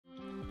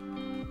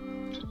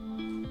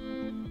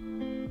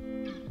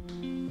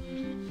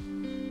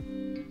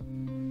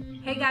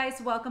Hey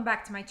guys, welcome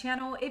back to my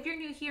channel. If you're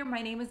new here,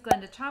 my name is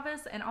Glenda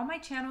Chavez, and on my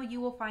channel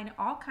you will find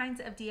all kinds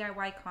of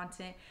DIY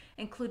content,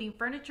 including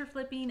furniture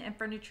flipping and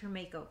furniture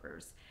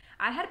makeovers.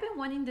 I had been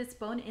wanting this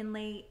bone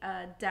inlay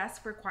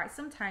desk for quite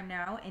some time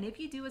now, and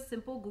if you do a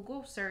simple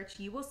Google search,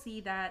 you will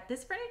see that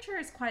this furniture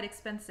is quite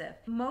expensive.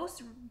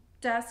 Most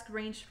desks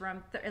range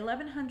from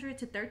 $1,100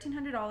 to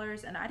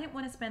 $1,300, and I didn't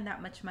want to spend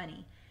that much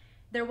money.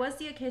 There was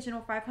the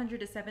occasional $500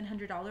 to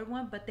 $700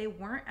 one, but they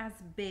weren't as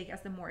big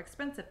as the more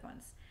expensive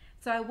ones.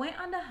 So I went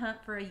on the hunt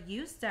for a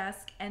used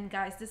desk, and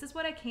guys, this is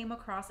what I came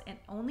across and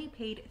only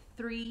paid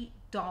 $3.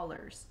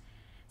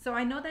 So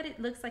I know that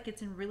it looks like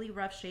it's in really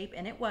rough shape,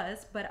 and it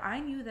was, but I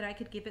knew that I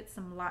could give it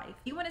some life.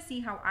 If you want to see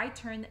how I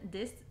turned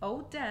this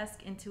old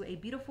desk into a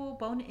beautiful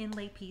bone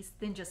inlay piece,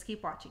 then just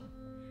keep watching.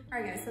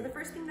 Alright guys, so the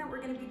first thing that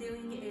we're going to be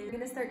doing is we're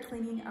going to start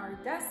cleaning our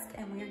desk,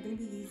 and we are going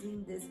to be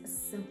using this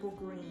simple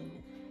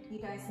green. You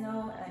guys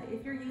know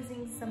if you're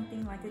using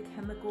something like a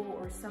chemical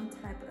or some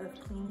type of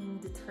cleaning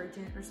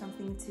detergent or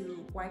something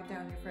to wipe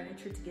down your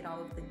furniture to get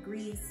all of the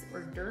grease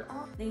or dirt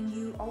off, then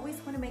you always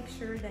want to make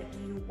sure that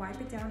you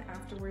wipe it down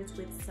afterwards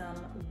with some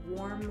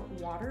warm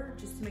water,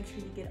 just to make sure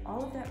you get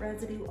all of that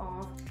residue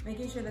off,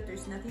 making sure that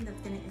there's nothing that's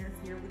going to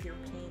interfere with your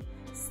paint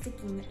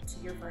sticking to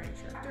your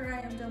furniture. After I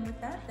am done with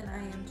that, then I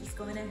am just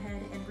going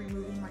ahead and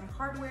removing my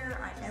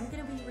hardware. I am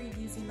going to be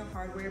reusing the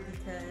hardware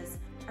because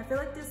I feel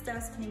like this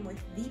desk came with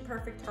the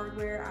perfect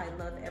hardware. I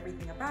love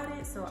everything about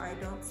it, so I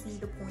don't see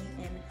the point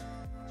in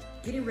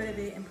getting rid of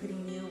it and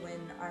putting new when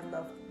I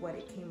love what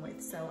it came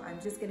with. So I'm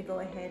just going to go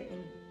ahead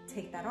and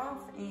take that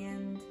off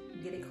and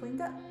get it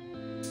cleaned up.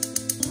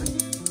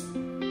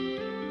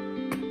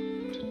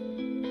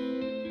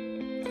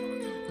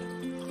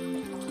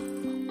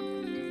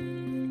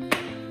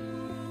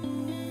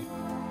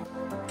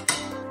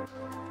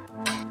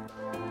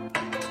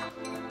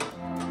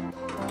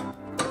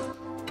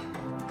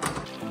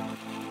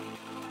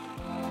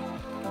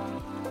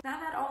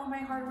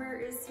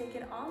 Take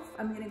it off.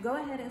 I'm going to go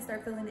ahead and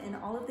start filling in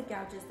all of the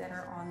gouges that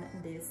are on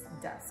this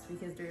desk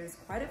because there's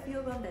quite a few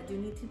of them that do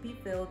need to be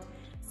filled.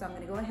 So I'm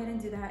going to go ahead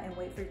and do that and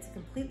wait for it to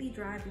completely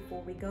dry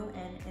before we go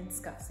in and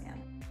scuff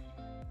sand.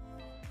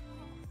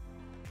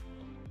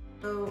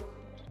 So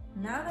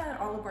now that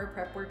all of our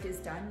prep work is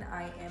done,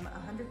 I am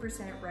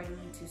 100% ready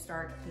to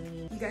start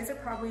cleaning. You guys are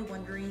probably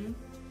wondering,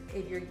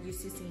 if you're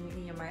used to seeing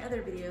any of my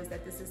other videos,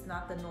 that this is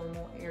not the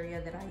normal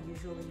area that I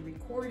usually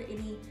record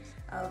any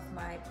of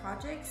my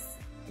projects.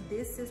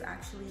 This is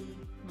actually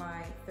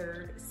my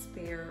third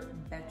spare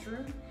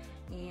bedroom,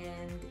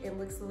 and it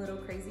looks a little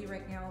crazy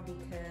right now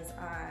because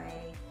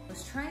I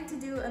was trying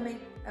to do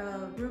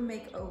a room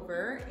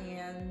makeover,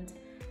 and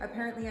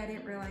apparently I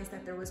didn't realize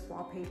that there was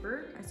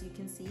wallpaper, as you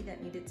can see,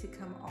 that needed to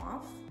come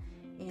off,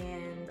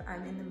 and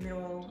I'm in the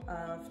middle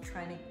of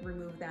trying to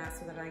remove that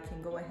so that I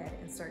can go ahead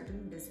and start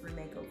doing this room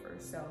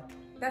makeover. So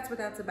that's what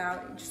that's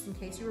about, just in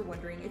case you were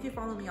wondering. If you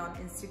follow me on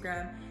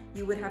Instagram,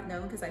 you would have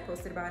known because I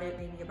posted about it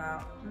maybe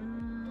about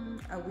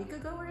a week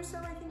ago or so,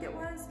 I think it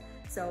was.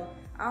 So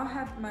I'll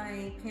have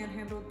my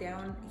panhandle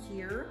down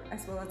here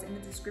as well as in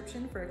the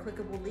description for a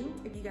clickable link.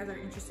 If you guys are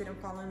interested in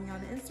following me on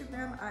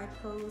Instagram, I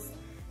post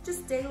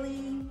just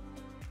daily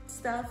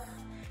stuff,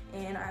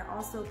 and I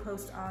also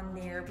post on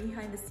there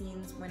behind the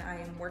scenes when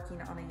I am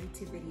working on a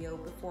YouTube video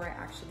before I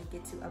actually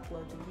get to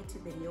upload the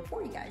YouTube video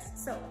for you guys.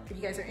 So if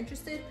you guys are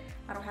interested,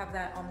 I don't have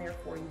that on there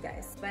for you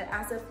guys. But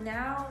as of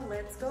now,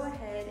 let's go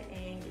ahead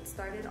and get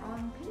started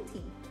on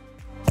painting.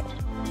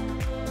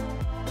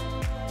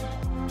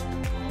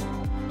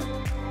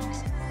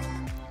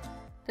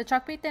 The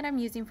chalk paint that I'm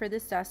using for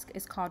this desk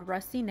is called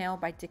Rusty Nail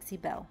by Dixie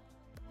Belle.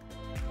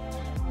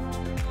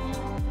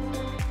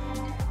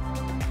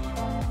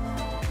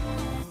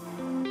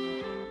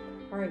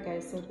 Alright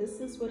guys, so this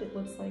is what it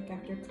looks like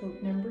after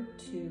coat number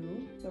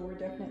 2. So we're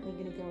definitely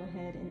going to go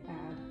ahead and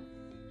add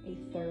a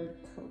third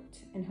coat.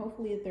 And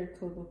hopefully a third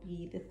coat will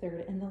be the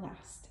third and the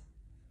last.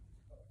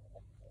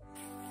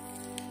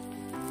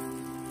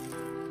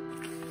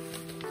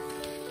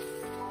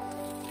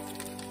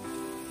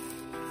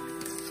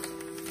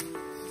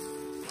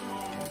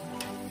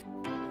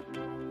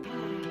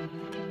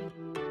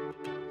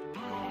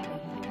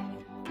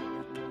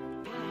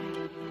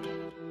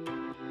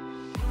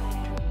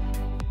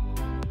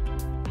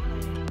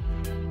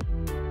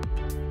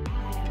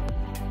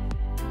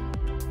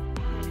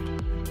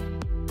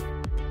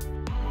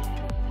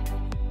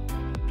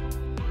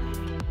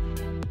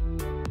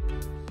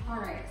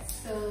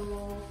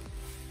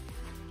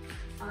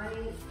 I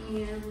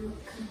am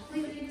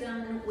completely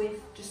done with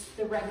just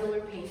the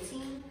regular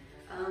painting.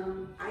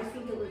 I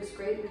think it looks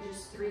great with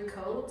just 3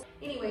 coats.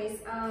 Anyways,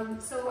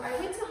 so I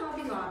went to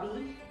Hobby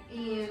Lobby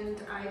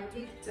and I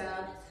picked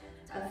up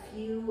a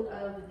few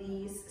of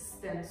these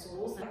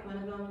stencils. Like one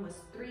of them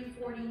was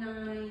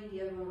 $3.49,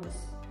 the other one was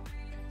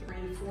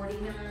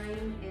 $3.49,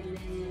 and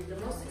then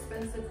the most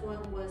expensive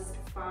one was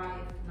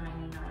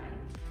 $5.99,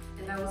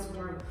 and that was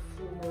more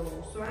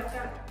floral. So I've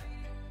got,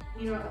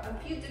 you know, a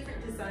few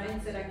different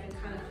designs that I can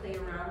kind of play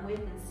around with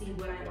and see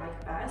what I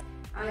like best.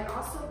 I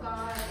also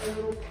got a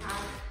little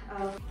pack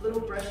of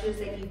little brushes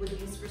that you would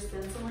use for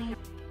stenciling.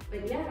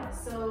 But yeah,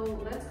 so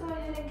let's go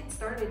ahead and get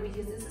started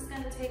because this is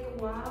gonna take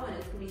a while and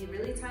it's gonna be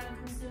really time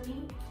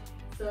consuming.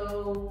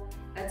 So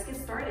let's get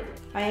started.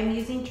 I am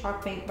using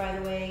chalk paint, by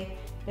the way.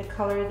 The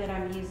color that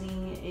I'm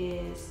using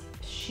is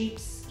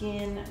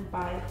Sheepskin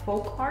by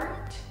Folk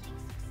Art,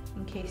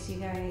 in case you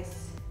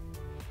guys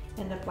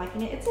end up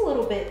liking it. It's a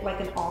little bit like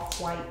an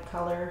off-white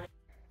color.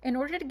 In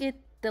order to get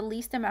the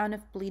least amount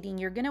of bleeding,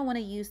 you're going to want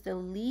to use the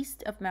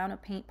least amount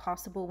of paint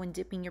possible when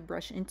dipping your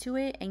brush into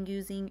it and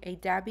using a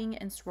dabbing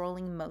and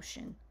swirling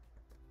motion.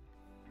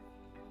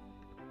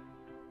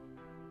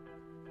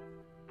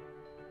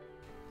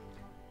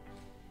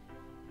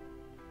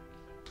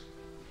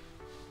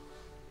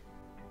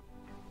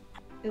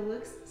 It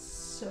looks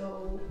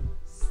so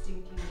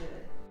stinking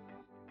good.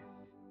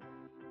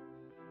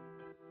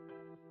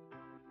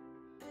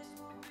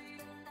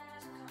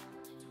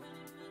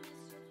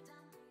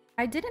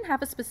 I didn't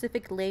have a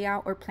specific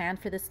layout or plan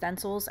for the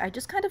stencils. I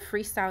just kind of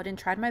freestyled and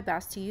tried my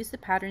best to use the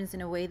patterns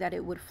in a way that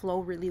it would flow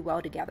really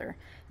well together.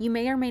 You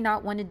may or may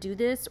not want to do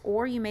this,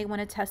 or you may want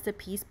to test a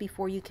piece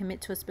before you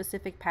commit to a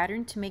specific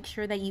pattern to make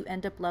sure that you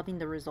end up loving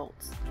the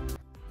results.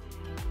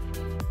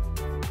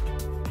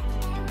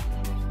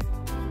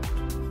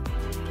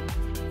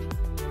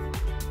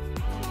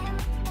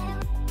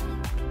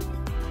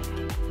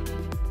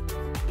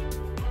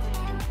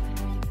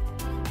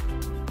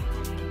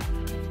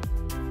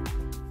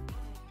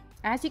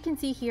 As you can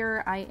see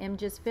here, I am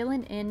just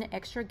filling in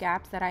extra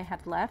gaps that I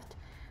have left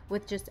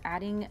with just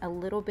adding a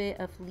little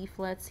bit of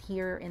leaflets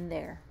here and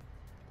there.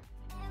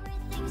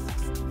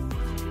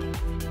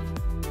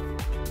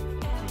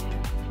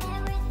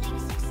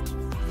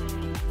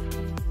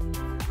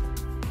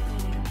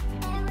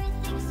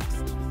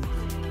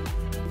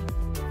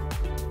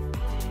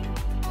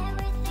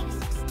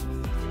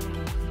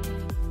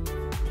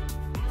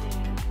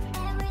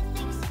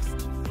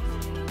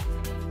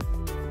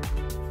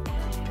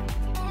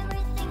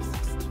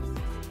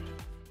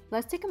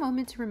 Let's take a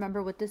moment to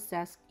remember what this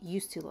desk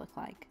used to look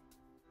like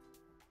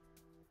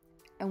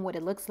and what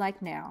it looks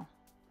like now.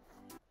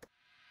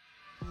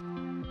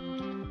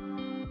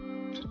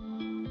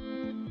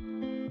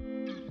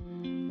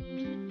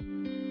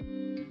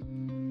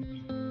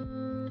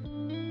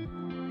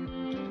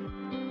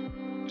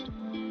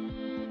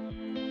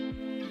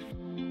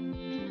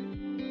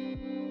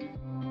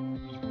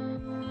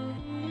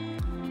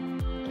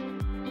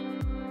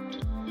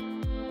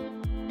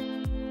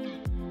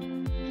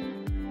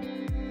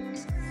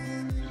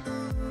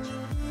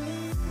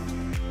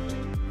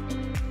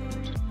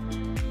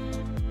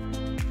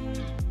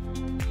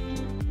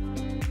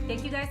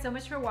 Thank you guys so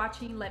much for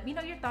watching. Let me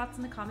know your thoughts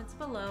in the comments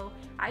below.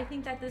 I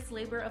think that this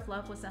labor of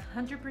love was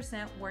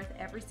 100% worth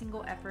every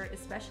single effort,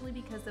 especially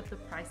because of the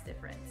price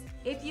difference.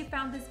 If you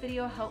found this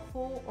video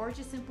helpful or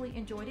just simply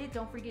enjoyed it,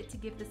 don't forget to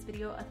give this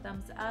video a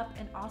thumbs up,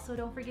 and also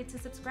don't forget to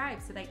subscribe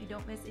so that you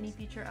don't miss any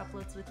future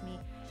uploads with me.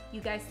 You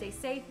guys stay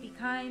safe, be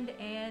kind,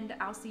 and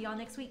I'll see y'all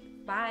next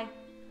week. Bye.